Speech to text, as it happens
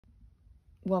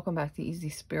Welcome back to Easy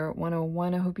Spirit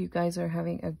 101. I hope you guys are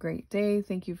having a great day.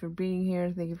 Thank you for being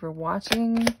here. Thank you for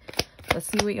watching. Let's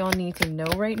see what y'all need to know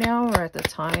right now, or at the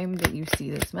time that you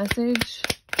see this message.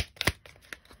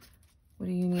 What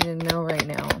do you need to know right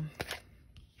now?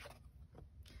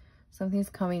 Something's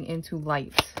coming into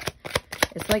light.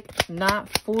 It's like not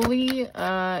fully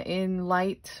in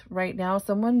light right now.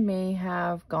 Someone may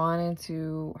have gone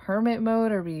into hermit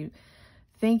mode or be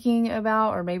thinking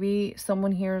about, or maybe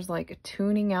someone here is like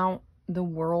tuning out the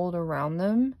world around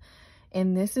them.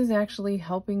 And this is actually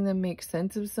helping them make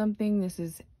sense of something. This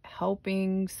is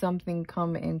helping something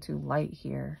come into light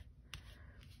here.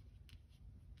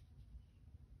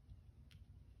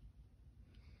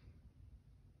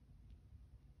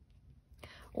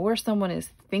 Or someone is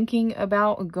thinking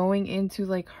about going into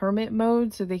like hermit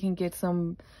mode so they can get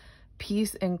some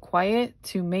peace and quiet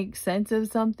to make sense of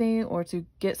something, or to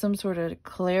get some sort of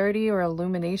clarity or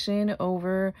illumination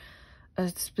over a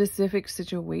specific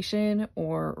situation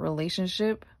or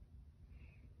relationship.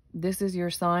 This is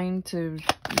your sign to,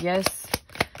 yes,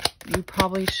 you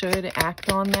probably should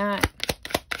act on that.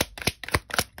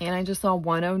 And I just saw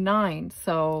 109.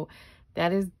 So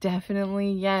that is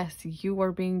definitely, yes, you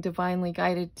are being divinely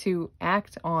guided to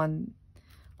act on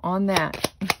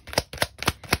that.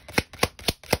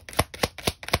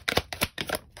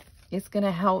 It's going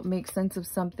to help make sense of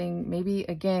something. Maybe,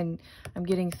 again, I'm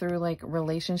getting through like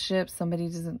relationships. Somebody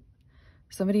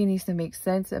needs to make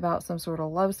sense about some sort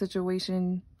of love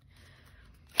situation.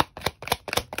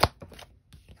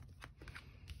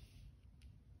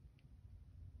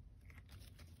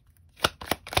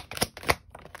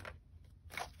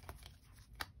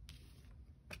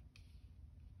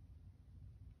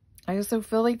 I also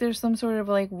feel like there's some sort of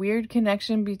like weird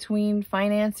connection between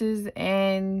finances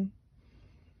and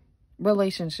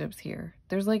relationships here.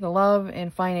 There's like love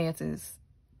and finances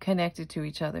connected to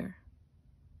each other.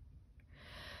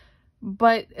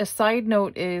 But a side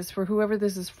note is, for whoever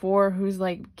this is for, who's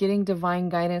like getting divine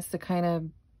guidance to kind of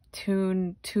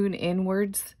tune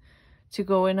inwards, to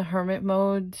go into hermit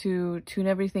mode, to tune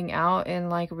everything out and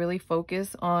like really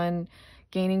focus on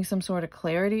gaining some sort of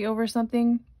clarity over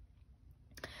something.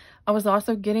 I was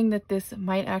also getting that this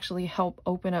might actually help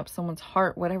open up someone's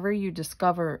heart, whatever you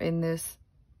discover in this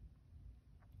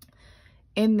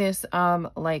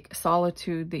like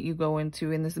solitude that you go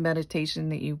into, in this meditation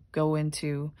that you go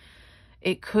into.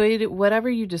 It could, whatever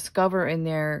you discover in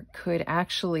there could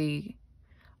actually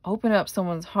open up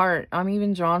someone's heart. I'm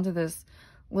even drawn to this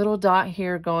little dot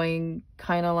here going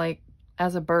kind of like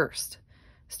as a burst,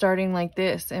 starting like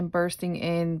this and bursting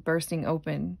in, bursting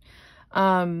open.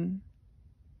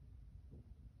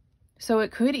 So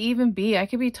it could even be, I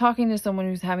could be talking to someone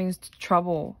who's having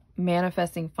trouble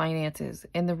manifesting finances.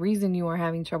 And the reason you are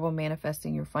having trouble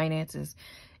manifesting your finances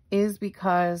is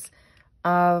because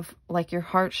of like your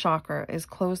heart chakra is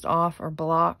closed off or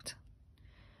blocked.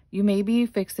 You may be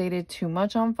fixated too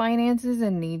much on finances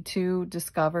and need to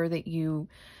discover that you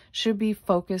should be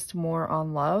focused more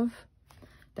on love.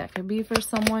 That could be for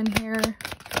someone here.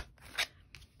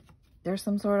 There's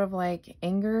some sort of like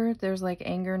anger. There's like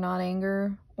anger, not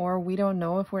anger. Or we don't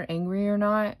know if we're angry or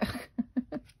not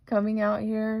coming out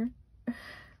here.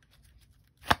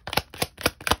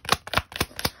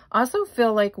 I also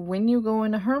feel like when you go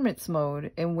into hermit's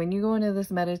mode and when you go into this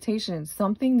meditation,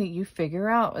 something that you figure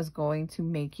out is going to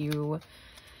make you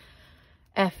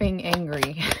effing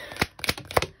angry.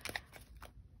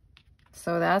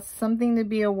 So that's something to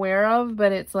be aware of,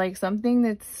 but it's like something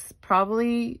that's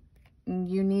probably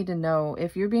you need to know.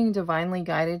 If you're being divinely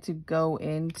guided to go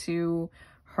into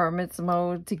hermit's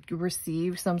mode to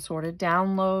receive some sort of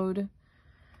download,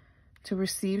 this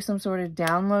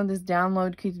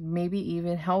download could maybe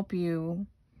even help you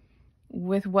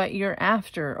with what you're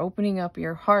after. Opening up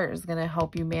your heart is going to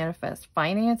help you manifest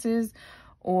finances,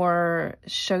 or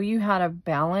show you how to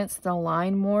balance the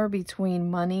line more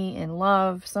between money and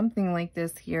love, something like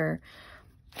this here.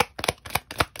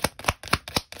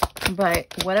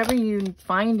 But whatever you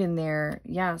find in there,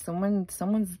 yeah, someone's,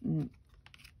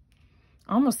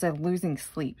 I almost said losing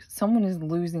sleep. Someone is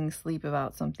losing sleep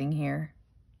about something here.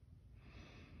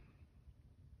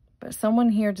 But someone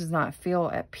here does not feel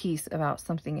at peace about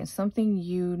something. It's something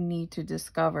you need to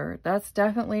discover. That's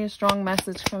definitely a strong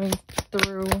message coming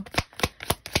through.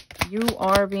 You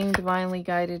are being divinely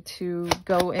guided to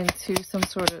go into some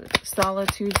sort of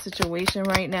solitude situation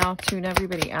right now. Tune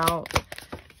everybody out.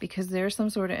 Because there's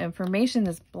some sort of information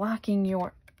that's blocking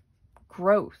your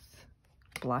growth.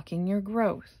 Blocking your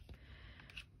growth.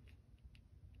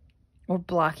 Or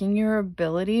blocking your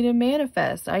ability to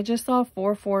manifest. I just saw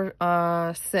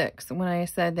 446 when I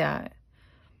said that.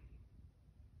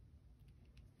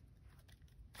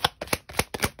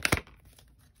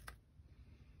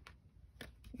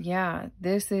 Yeah,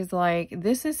 this is like,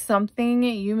 this is something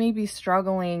you may be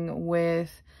struggling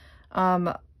with,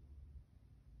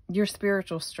 your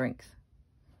spiritual strength.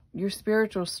 Your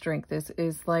spiritual strength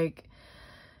is like,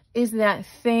 is that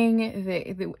thing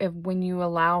that when you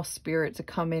allow spirit to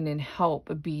come in and help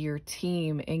be your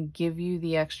team and give you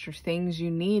the extra things you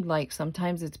need, like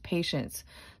sometimes it's patience.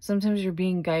 Sometimes you're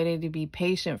being guided to be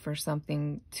patient for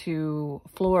something to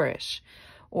flourish,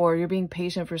 or you're being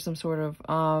patient for some sort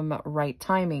of right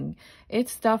timing.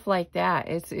 It's stuff like that.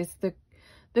 It's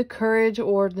the courage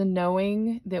or the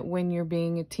knowing that when you're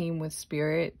being a team with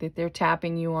spirit, that they're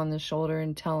tapping you on the shoulder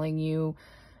and telling you,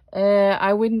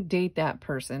 I wouldn't date that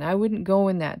person. I wouldn't go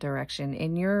in that direction.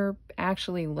 And you're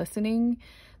actually listening.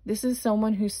 This is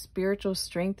someone whose spiritual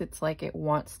strength, it's like it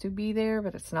wants to be there,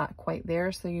 but it's not quite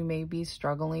there. So you may be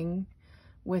struggling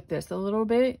with this a little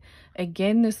bit.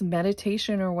 Again, this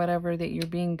meditation or whatever that you're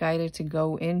being guided to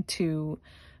go into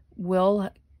will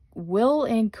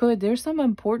and could. There's some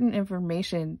important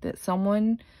information that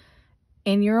someone,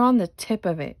 and you're on the tip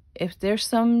of it. If there's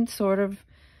some sort of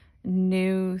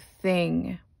new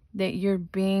thing that you're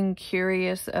being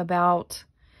curious about,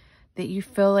 that you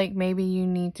feel like maybe you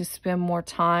need to spend more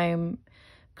time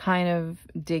kind of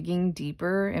digging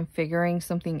deeper and figuring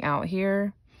something out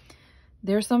here,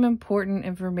 there's some important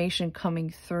information coming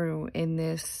through in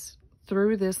this,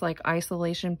 through this like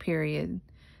isolation period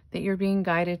that you're being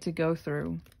guided to go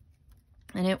through.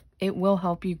 And it will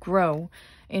help you grow,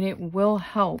 and it will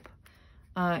help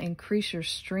increase your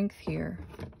strength here.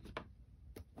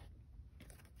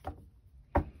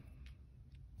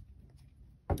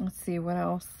 Let's see, what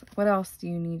else? What else do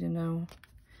you need to know?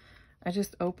 I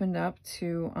just opened up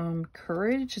to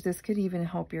courage. This could even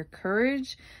help your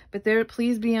courage, but there,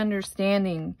 please be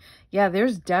understanding. Yeah,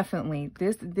 there's definitely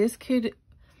this could,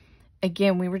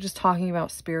 again, we were just talking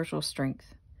about spiritual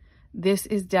strength. This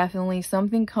is definitely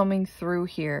something coming through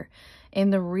here.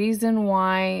 And the reason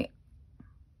why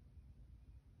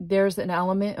there's an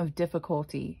element of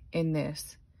difficulty in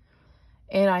this,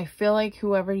 and I feel like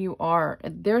whoever you are,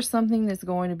 there's something that's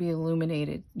going to be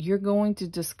illuminated. You're going to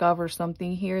discover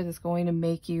something here that's going to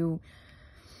make you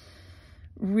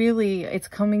really, it's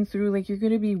coming through like you're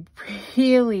going to be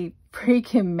really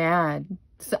freaking mad.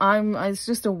 So it's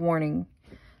just a warning.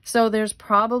 So there's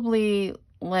probably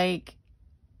like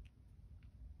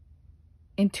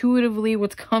intuitively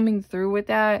what's coming through with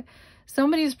that.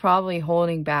 Somebody's probably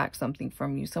holding back something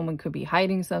from you. Someone could be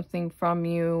hiding something from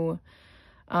you.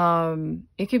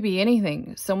 It could be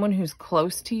anything. Someone who's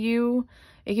close to you.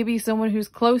 It could be someone who's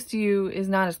close to you is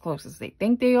not as close as they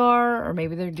think they are, or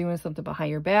maybe they're doing something behind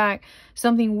your back.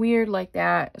 Something weird like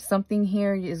that. Something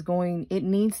here is going, it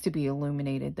needs to be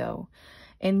illuminated though.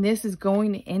 And this is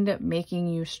going to end up making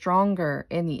you stronger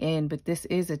in the end, but this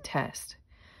is a test.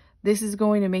 This is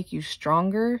going to make you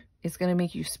stronger. It's going to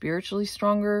make you spiritually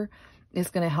stronger. It's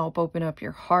going to help open up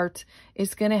your heart.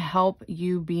 It's going to help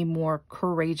you be more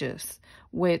courageous,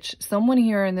 which someone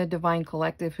here in the Divine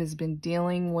Collective has been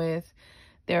dealing with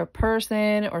their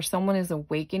person, or someone is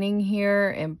awakening here,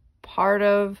 and part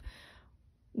of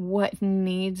what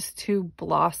needs to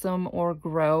blossom or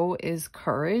grow is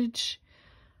courage.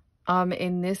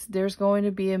 In this, there's going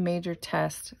to be a major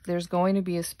test. There's going to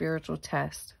be a spiritual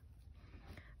test.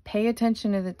 Pay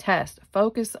attention to the test.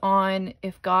 Focus on,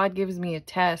 if God gives me a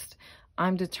test,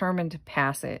 I'm determined to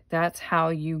pass it. That's how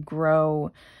you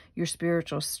grow your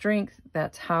spiritual strength.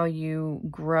 That's how you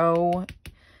grow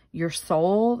your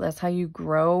soul. That's how you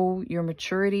grow your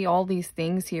maturity. All these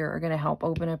things here are going to help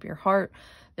open up your heart.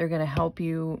 They're going to help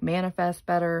you manifest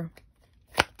better.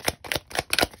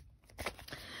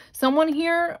 Someone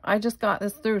here, I just got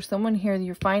this through. Someone here,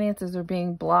 your finances are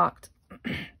being blocked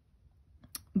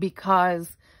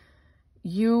because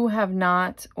you have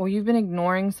not, or you've been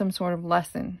ignoring some sort of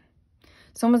lesson.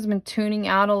 Someone's been tuning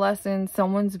out a lesson.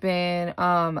 Someone's been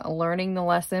learning the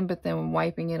lesson, but then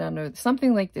wiping it under.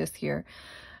 Something like this here.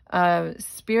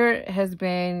 Spirit has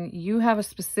been, you have a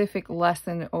specific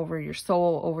lesson over your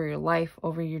soul, over your life,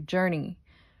 over your journey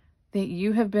that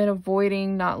you have been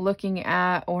avoiding, not looking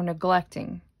at, or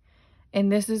neglecting. And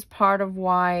this is part of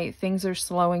why things are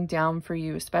slowing down for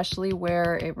you, especially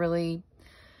where it really,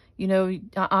 you know,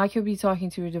 I could be talking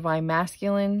to a Divine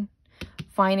Masculine.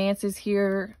 Finances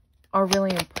here are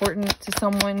really important to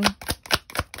someone.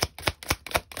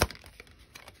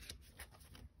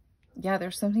 Yeah,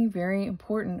 there's something very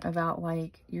important about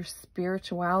like your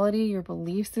spirituality, your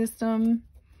belief system.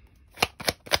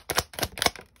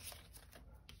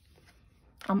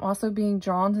 I'm also being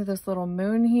drawn to this little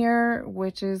moon here,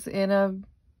 which is in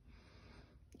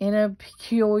a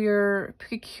peculiar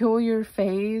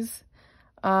phase.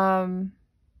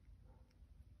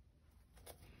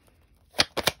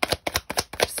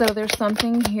 So there's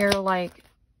something here like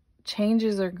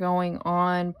changes are going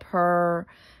on per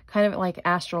kind of like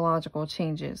astrological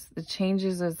changes. The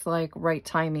changes is like right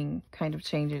timing kind of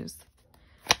changes.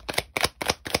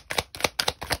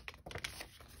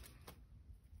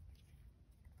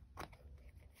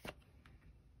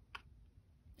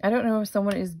 I don't know if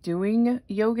someone is doing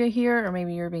yoga here, or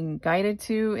maybe you're being guided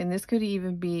to, and this could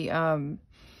even be,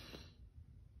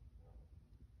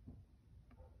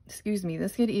 excuse me,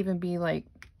 this could even be like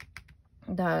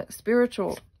the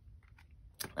spiritual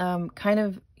kind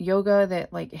of yoga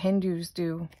that like Hindus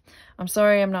do. I'm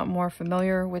sorry, I'm not more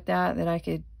familiar with that I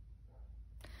could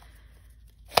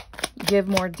give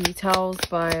more details,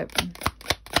 but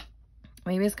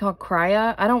maybe it's called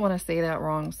Kriya. I don't want to say that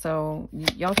wrong, so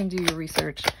y'all can do your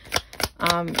research.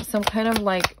 Some kind of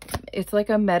like, it's like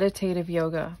a meditative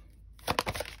yoga.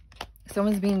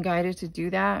 Someone's being guided to do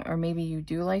that, or maybe you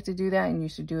do like to do that and you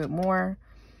should do it more.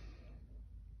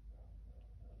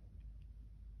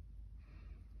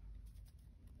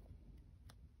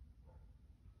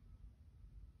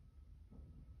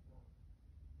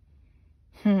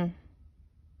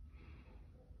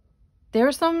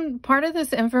 There's some part of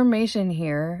this information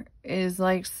here is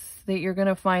like that you're going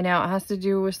to find out has to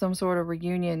do with some sort of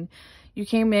reunion. You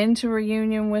came into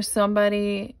reunion with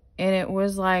somebody and it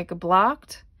was like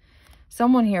blocked.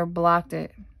 Someone here blocked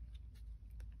it.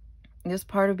 This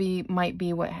part of might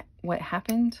be what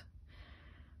happened,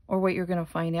 or what you're going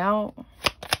to find out.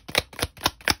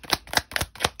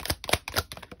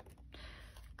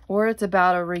 Or it's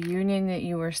about a reunion that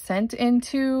you were sent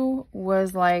into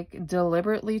was like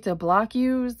deliberately to block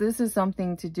you. This is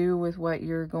something to do with what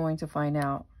you're going to find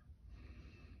out.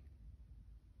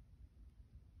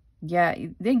 Yeah,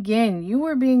 again, you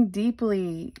were being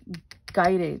deeply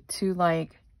guided to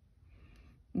like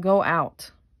go out,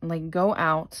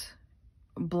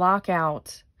 block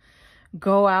out,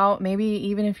 go out. Maybe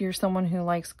even if you're someone who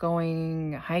likes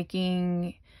going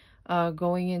hiking,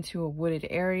 going into a wooded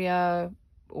area,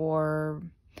 or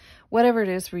whatever it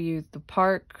is for you, the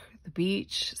park, the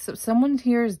beach. So someone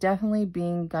here is definitely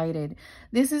being guided.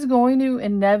 This is going to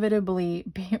inevitably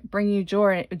bring you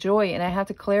joy, and I have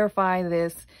to clarify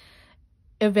this.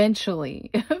 Eventually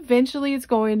it's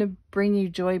going to bring you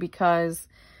joy, because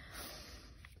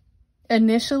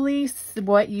initially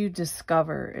what you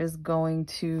discover is going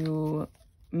to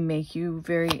make you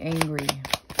very angry.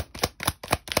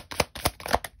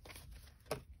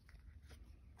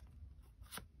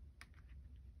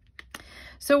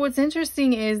 So what's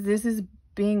interesting is this is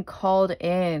being called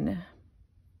in.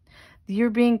 You're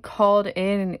being called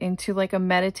into like a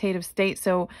meditative state.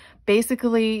 So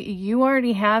basically you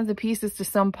already have the pieces to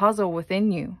some puzzle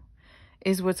within you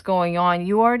is what's going on.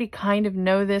 You already kind of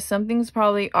know this. Something's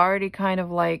probably already kind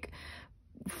of like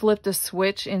flipped a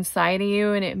switch inside of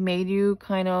you, and it made you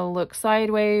kind of look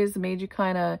sideways, made you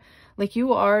kind of like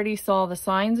you already saw the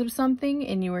signs of something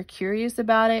and you were curious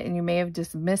about it, and you may have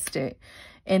dismissed it.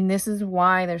 And this is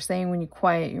why they're saying when you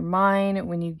quiet your mind,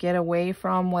 when you get away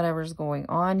from whatever's going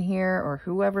on here or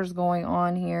whoever's going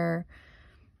on here,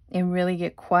 and really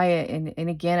get quiet. And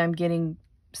again, I'm getting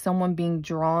someone being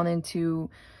drawn into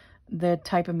the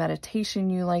type of meditation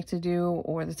you like to do,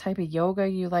 or the type of yoga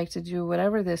you like to do,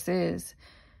 whatever this is.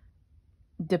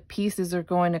 The pieces are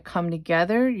going to come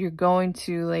together. You're going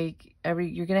to like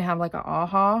you're going to have like an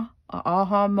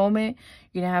aha moment.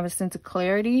 You're going to have a sense of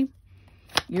clarity.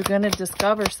 You're going to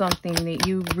discover something that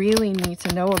you really need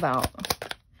to know about.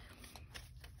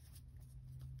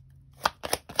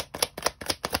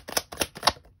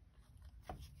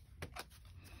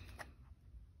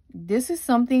 This is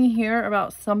something here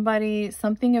about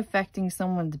something affecting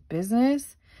someone's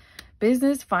business,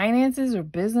 finances, or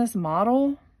business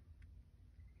model.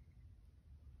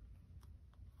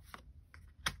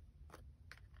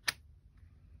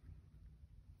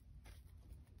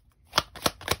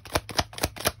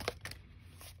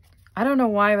 I don't know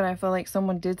why, but I feel like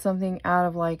someone did something out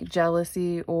of like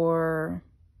jealousy or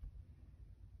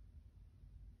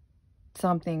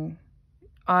something.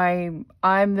 I'm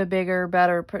the bigger,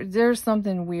 better. There's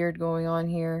something weird going on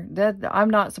here. That I'm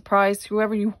not surprised.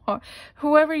 Whoever you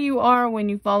are, when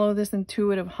you follow this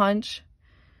intuitive hunch,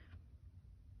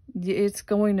 it's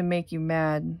going to make you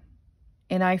mad.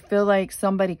 And I feel like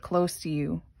somebody close to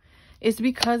you. It's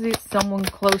because it's someone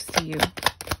close to you.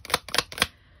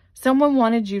 Someone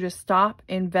wanted you to stop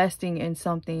investing in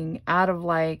something out of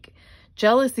like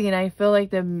jealousy. And I feel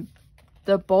like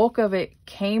the bulk of it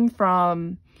came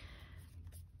from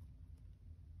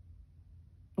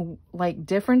like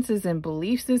differences in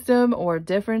belief system, or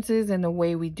differences in the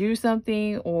way we do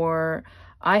something, or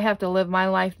I have to live my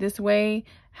life this way.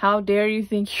 How dare you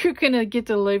think you're going to get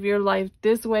to live your life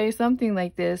this way? Something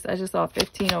like this. I just saw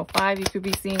 1505. You could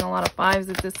be seeing a lot of fives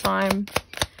at this time.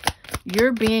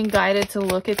 You're being guided to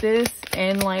look at this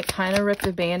and like kind of rip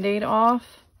the band-aid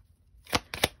off.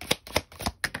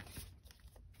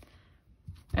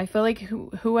 I feel like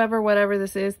whoever, whatever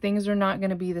this is, things are not going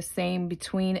to be the same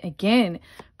between, again,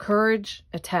 courage,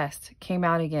 a test, came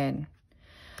out again.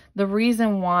 The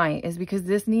reason why is because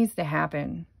this needs to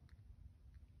happen.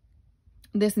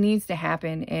 This needs to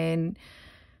happen. And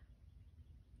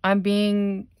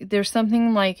there's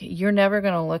something like you're never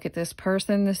going to look at this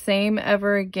person the same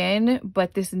ever again,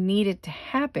 but this needed to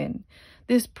happen.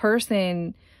 This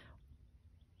person,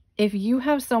 if you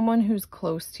have someone who's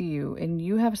close to you and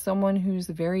you have someone who's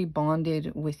very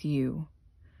bonded with you,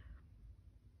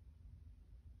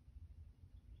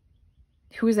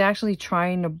 who is actually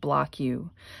trying to block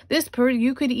you,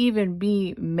 you could even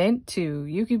be meant to,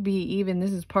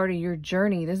 this is part of your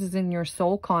journey. This is in your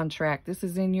soul contract. This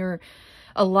is in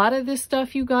a lot of this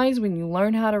stuff, you guys, when you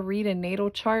learn how to read a natal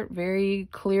chart very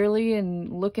clearly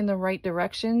and look in the right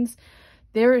directions,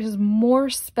 there is more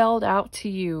spelled out to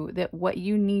you that what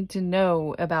you need to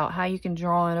know about how you can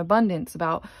draw in abundance,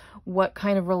 about what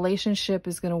kind of relationship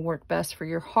is going to work best for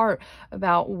your heart,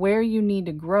 about where you need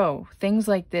to grow, things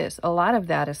like this. A lot of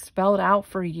that is spelled out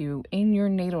for you in your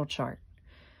natal chart.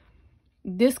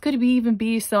 This could even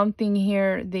be something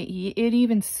here that it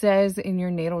even says in your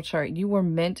natal chart. You were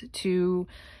meant to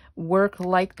work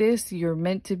like this. You're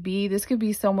meant to be. This could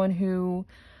be someone who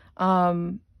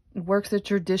works a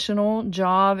traditional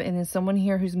job, and then someone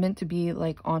here who's meant to be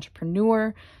like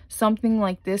entrepreneur, something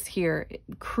like this here. It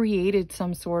created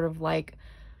some sort of like,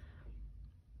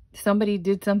 somebody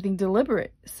did something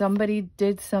deliberate. Somebody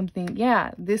did something.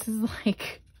 Yeah, this is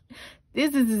like,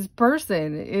 this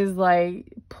person is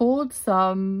like pulled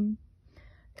some,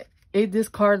 this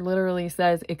card literally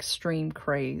says extreme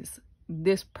craze.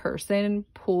 This person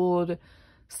pulled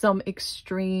some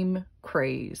extreme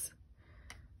craze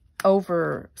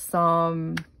over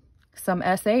some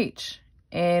SH.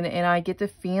 And I get the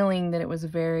feeling that it was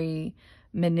very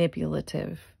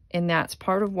manipulative. And that's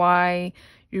part of why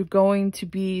you're going to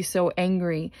be so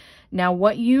angry. Now,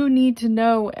 what you need to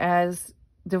know as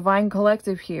Divine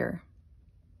Collective here,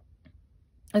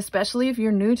 especially if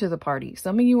you're new to the party.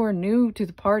 Some of you are new to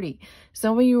the party.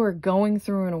 Some of you are going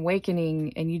through an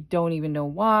awakening and you don't even know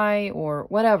why or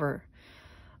whatever.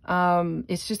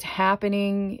 It's just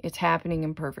happening. It's happening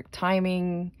in perfect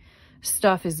timing.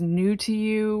 Stuff is new to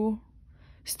you.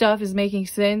 Stuff is making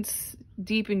sense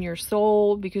deep in your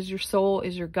soul, because your soul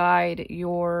is your guide.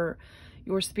 Your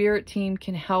spirit team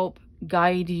can help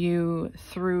guide you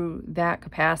through that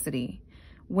capacity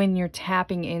when you're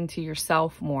tapping into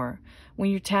yourself more,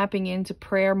 when you're tapping into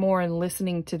prayer more and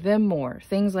listening to them more,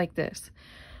 things like this.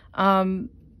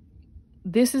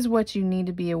 This is what you need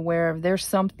to be aware of. There's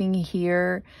something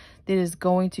here that is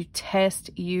going to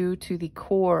test you to the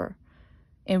core.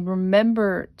 And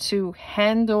remember to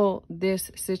handle this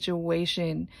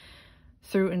situation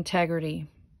through integrity,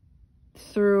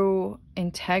 through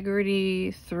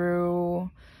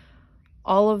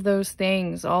all of those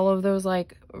things, all of those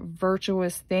like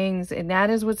virtuous things. And that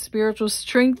is what spiritual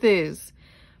strength is.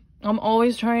 I'm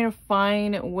always trying to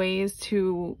find ways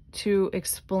to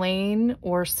explain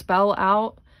or spell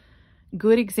out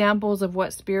good examples of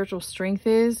what spiritual strength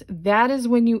is. That is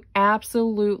when you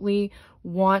absolutely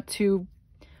want to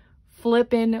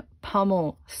flippin'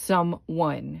 pummel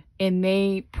someone, and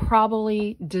they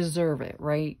probably deserve it,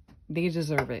 right? They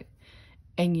deserve it.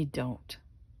 And you don't.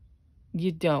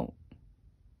 You don't.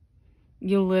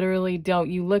 You literally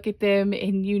don't. You look at them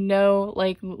and you know,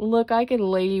 like, look, I could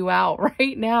lay you out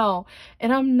right now,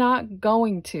 and I'm not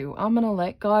going to. I'm going to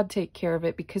let God take care of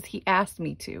it because he asked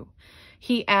me to.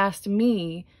 He asked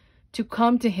me to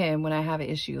come to him when I have an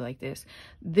issue like this.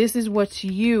 This is what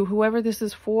you, whoever this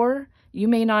is for, you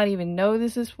may not even know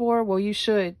this is for. Well, you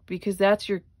should, because that's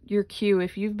your cue.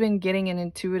 If you've been getting an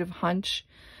intuitive hunch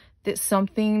that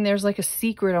there's like a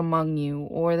secret among you,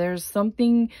 or there's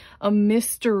a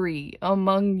mystery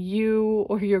among you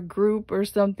or your group or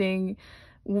something,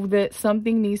 that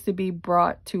something needs to be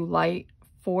brought to light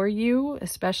for you,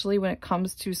 especially when it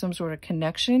comes to some sort of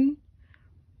connection.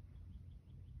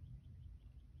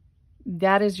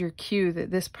 That is your cue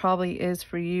that this probably is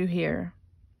for you here.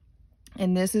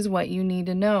 And this is what you need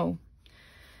to know.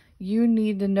 You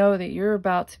need to know that you're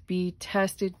about to be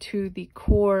tested to the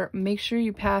core. Make sure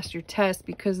you pass your test,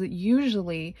 because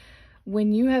usually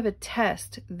when you have a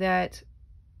test that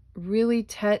really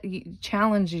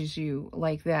challenges you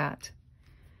like that,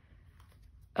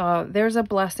 there's a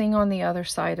blessing on the other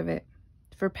side of it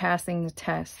for passing the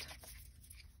test.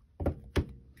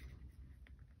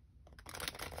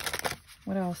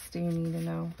 What else do you need to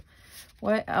know?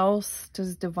 What else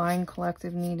does Divine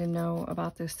Collective need to know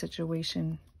about this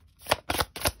situation?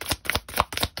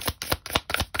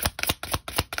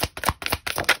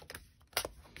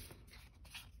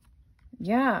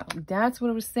 Yeah, that's what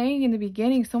I was saying in the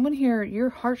beginning. Someone here, your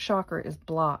heart chakra is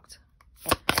blocked.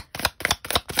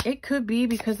 It could be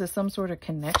because of some sort of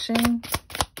connection.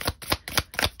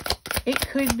 It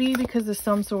could be because of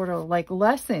some sort of like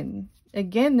lesson.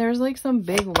 Again, there's like some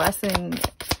big lesson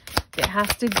that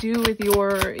has to do with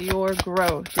your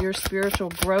growth, your spiritual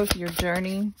growth, your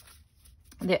journey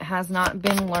that has not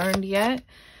been learned yet,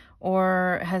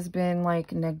 or has been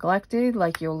like neglected.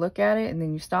 Like you'll look at it and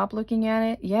then you stop looking at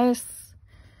it. Yes,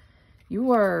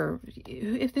 you are,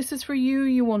 if this is for you,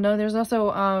 you will know. There's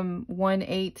also 1,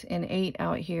 8, and 8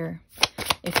 out here.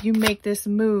 If you make this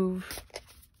move,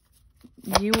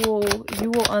 you will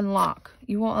unlock.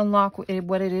 You will unlock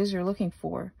what it is you're looking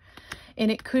for.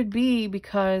 And it could be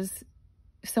because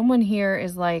someone here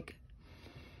is like,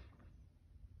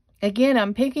 again,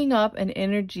 I'm picking up an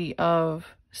energy of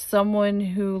someone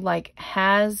who like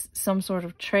has some sort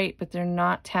of trait, but they're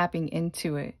not tapping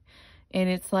into it. And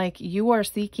it's like you are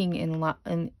seeking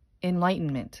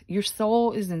enlightenment. Your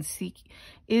soul is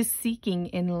seeking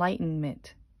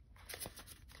enlightenment.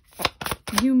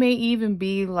 You may even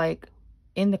be like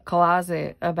in the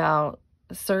closet about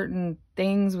certain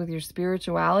things with your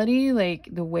spirituality, like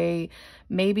the way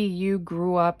maybe you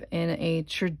grew up in a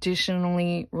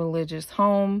traditionally religious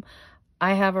home.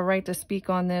 I have a right to speak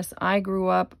on this. I grew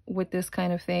up with this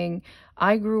kind of thing.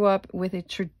 I grew up with a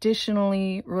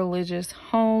traditionally religious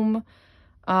home,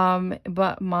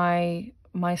 but my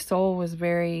soul was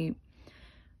very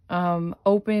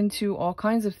open to all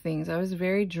kinds of things. I was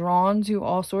very drawn to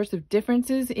all sorts of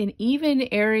differences, in even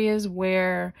areas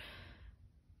where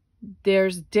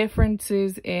there's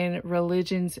differences in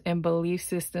religions and belief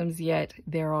systems, yet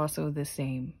they're also the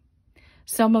same.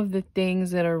 Some of the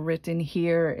things that are written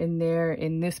here and there,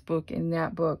 in this book, in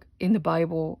that book, in the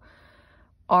Bible,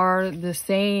 are the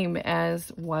same as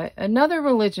what another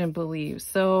religion believes.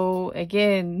 So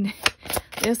again,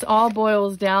 this all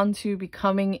boils down to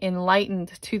becoming enlightened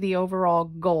to the overall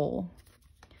goal.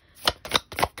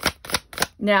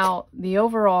 Now, the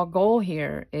overall goal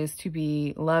here is to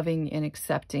be loving and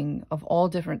accepting of all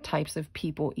different types of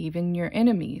people, even your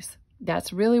enemies.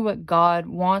 That's really what God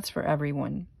wants for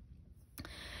everyone.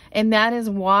 And that is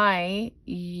why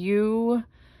you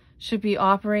should be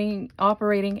operating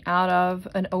out of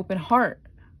an open heart.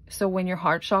 So when your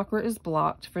heart chakra is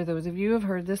blocked, for those of you who have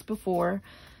heard this before,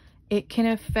 it can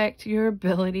affect your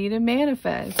ability to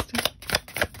manifest.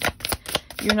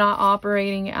 You're not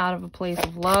operating out of a place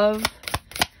of love,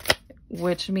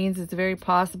 which means it's very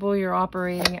possible you're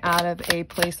operating out of a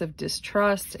place of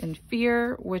distrust and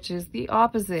fear, which is the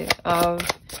opposite of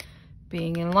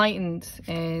being enlightened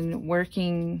and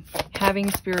working,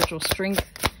 having spiritual strength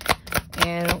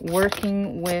and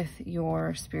working with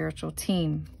your spiritual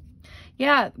team.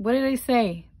 Yeah, what did I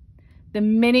say? The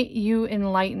minute you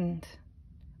enlightened,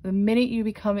 the minute you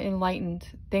become enlightened,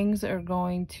 things are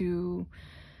going to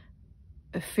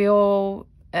feel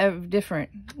different.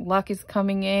 Luck is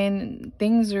coming in.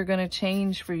 Things are going to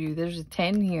change for you. There's a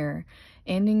 10 here.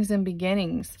 Endings and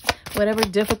beginnings. Whatever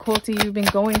difficulty you've been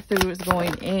going through is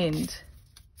going to end.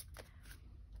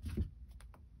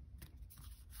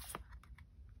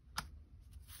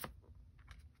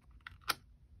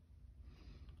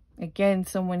 Again,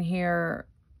 someone here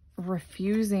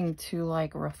refusing to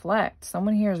like reflect.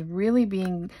 Someone here is really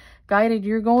being guided.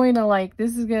 You're going to like,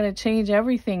 this is going to change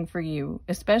everything for you,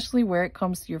 especially where it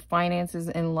comes to your finances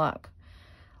and luck.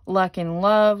 Luck in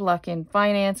love, luck in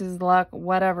finances, luck,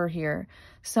 whatever here.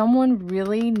 Someone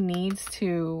really needs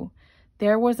to,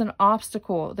 there was an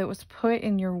obstacle that was put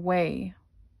in your way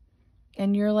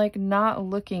and you're like not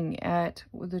looking at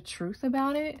the truth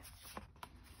about it.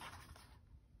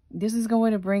 This is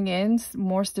going to bring in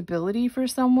more stability for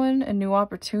someone, a new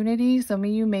opportunity. Some of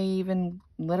you may even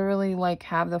literally like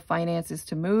have the finances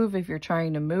to move if you're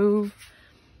trying to move.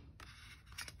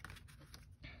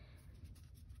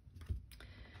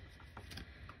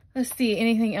 Let's see,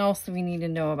 anything else we need to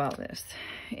know about this?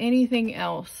 Anything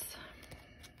else?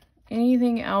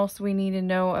 Anything else we need to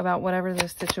know about whatever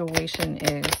this situation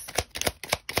is?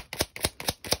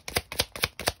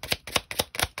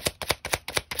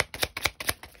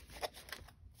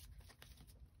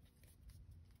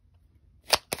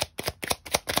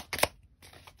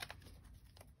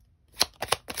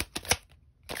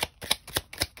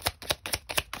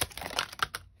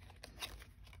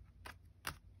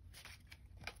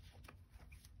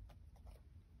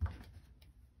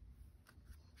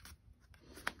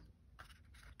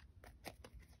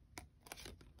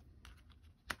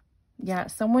 Yeah,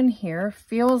 someone here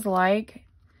feels like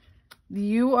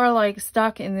you are like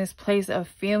stuck in this place of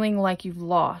feeling like you've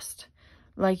lost.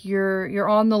 Like you're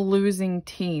on the losing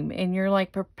team and you're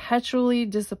like perpetually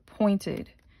disappointed.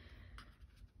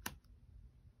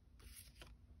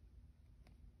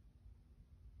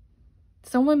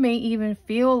 Someone may even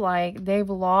feel like they've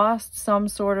lost some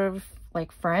sort of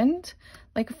like friend,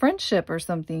 like a friendship or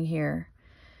something here.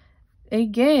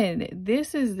 Again, there's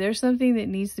something that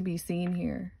needs to be seen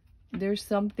here. There's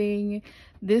something,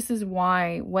 this is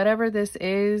why, whatever this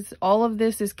is, all of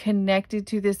this is connected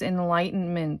to this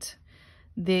enlightenment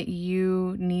that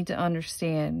you need to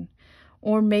understand.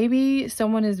 Or maybe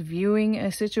someone is viewing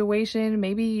a situation,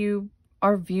 maybe you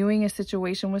are viewing a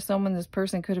situation with someone, this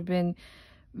person could have been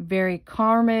very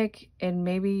karmic, and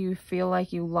maybe you feel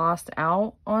like you lost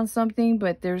out on something,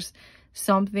 but there's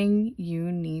something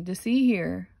you need to see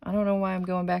here. I don't know why I'm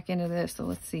going back into this, so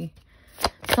let's see.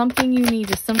 Something you need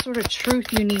to, some sort of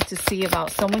truth you need to see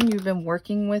about someone you've been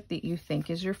working with that you think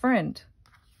is your friend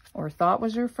or thought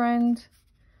was your friend.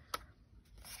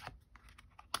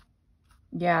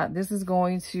 Yeah, this is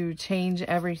going to change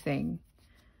everything.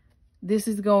 This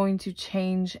is going to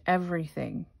change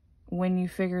everything when you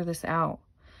figure this out.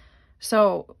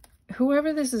 So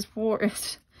whoever this is for,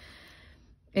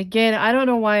 again, I don't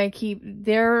know why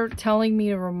they're telling me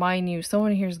to remind you,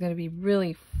 someone here is going to be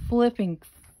really flipping,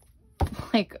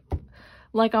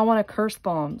 like I want to curse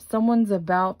bomb. Someone's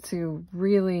about to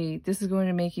really, this is going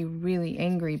to make you really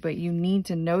angry, but you need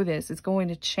to know this. It's going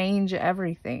to change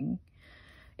everything.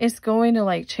 It's going to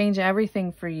like change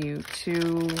everything for you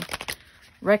to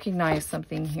recognize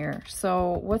something here.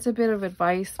 So what's a bit of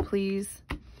advice, please,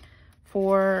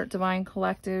 for Divine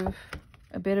Collective?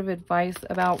 A bit of advice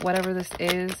about whatever this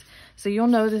is. So you'll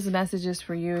know this message is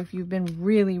for you if you've been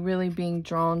really, really being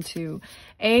drawn to.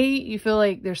 You feel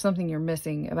like there's something you're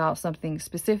missing about something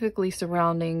specifically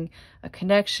surrounding a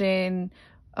connection,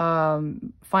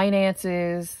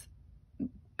 finances,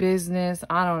 business,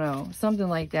 I don't know, something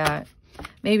like that.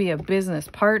 Maybe a business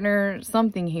partner,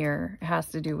 something here has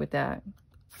to do with that.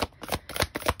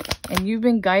 And you've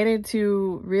been guided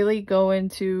to really go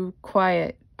into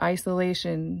quiet,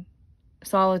 isolation,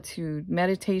 solitude,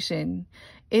 meditation.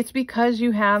 It's because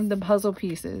you have the puzzle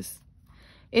pieces.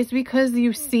 It's because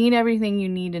you've seen everything you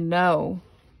need to know,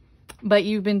 but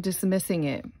you've been dismissing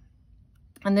it.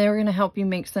 And they're going to help you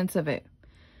make sense of it.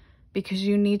 Because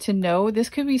you need to know, this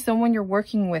could be someone you're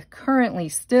working with currently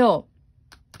still.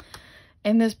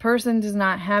 And this person does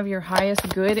not have your highest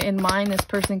good in mind. This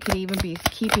person could even be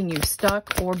keeping you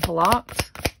stuck or blocked.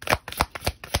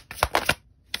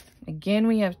 Again,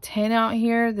 we have 10 out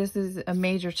here. This is a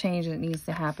major change that needs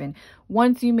to happen.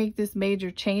 Once you make this major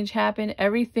change happen,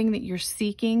 everything that you're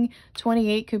seeking,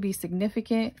 28 could be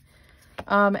significant.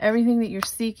 Everything that you're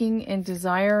seeking and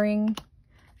desiring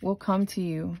will come to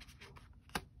you.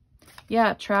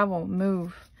 Yeah, travel,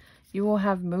 move. You will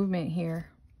have movement here.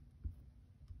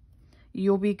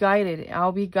 You'll be guided.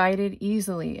 I'll be guided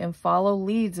easily and follow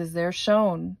leads as they're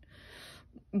shown.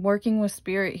 Working with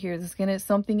spirit here. This is going to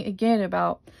something again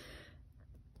about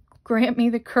grant me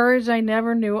the courage I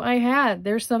never knew I had.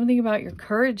 There's something about your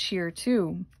courage here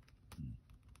too.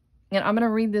 And I'm going to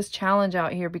read this challenge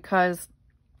out here because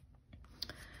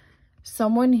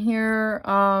someone here,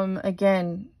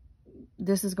 again,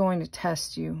 this is going to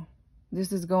test you.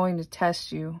 This is going to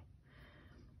test you.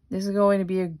 This is going to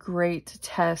be a great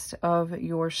test of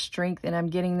your strength. And I'm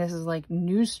getting this as like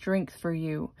new strength for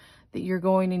you that you're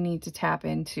going to need to tap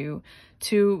into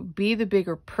to be the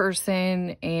bigger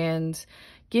person and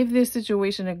give this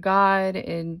situation to God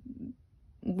and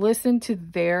listen to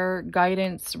their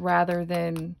guidance rather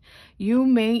than, you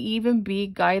may even be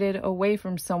guided away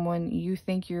from someone you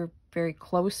think you're very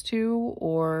close to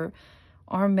or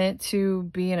are meant to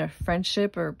be in a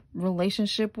friendship or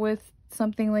relationship with,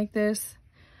 something like this.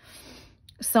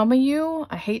 Some of you,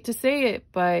 I hate to say it,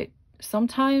 but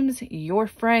sometimes your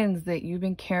friends that you've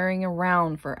been carrying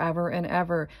around forever and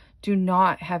ever do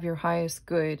not have your highest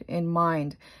good in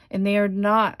mind, and they are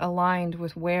not aligned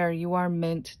with where you are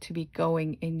meant to be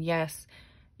going. And yes,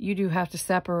 you do have to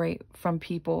separate from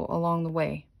people along the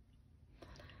way.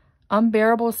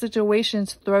 Unbearable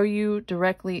situations throw you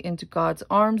directly into God's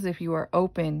arms if you are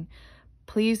open.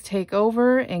 Please take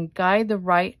over and guide the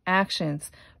right actions.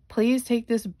 Please take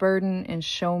this burden and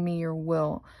show me your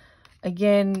will.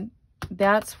 Again,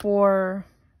 that's for,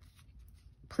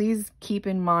 please keep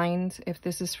in mind, if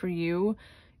this is for you,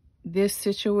 this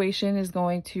situation is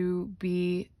going to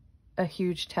be a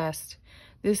huge test.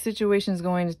 This situation is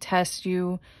going to test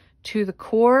you to the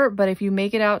core, but if you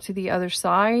make it out to the other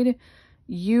side,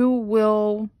 you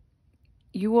will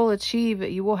you will achieve,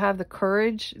 you will have the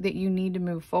courage that you need to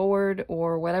move forward,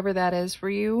 or whatever that is for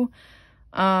you.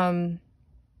 And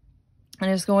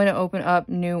it's going to open up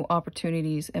new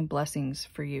opportunities and blessings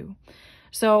for you.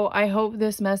 So I hope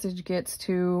this message gets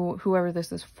to whoever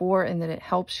this is for and that it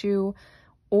helps you.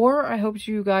 Or I hope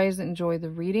you guys enjoy the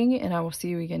reading, and I will see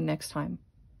you again next time.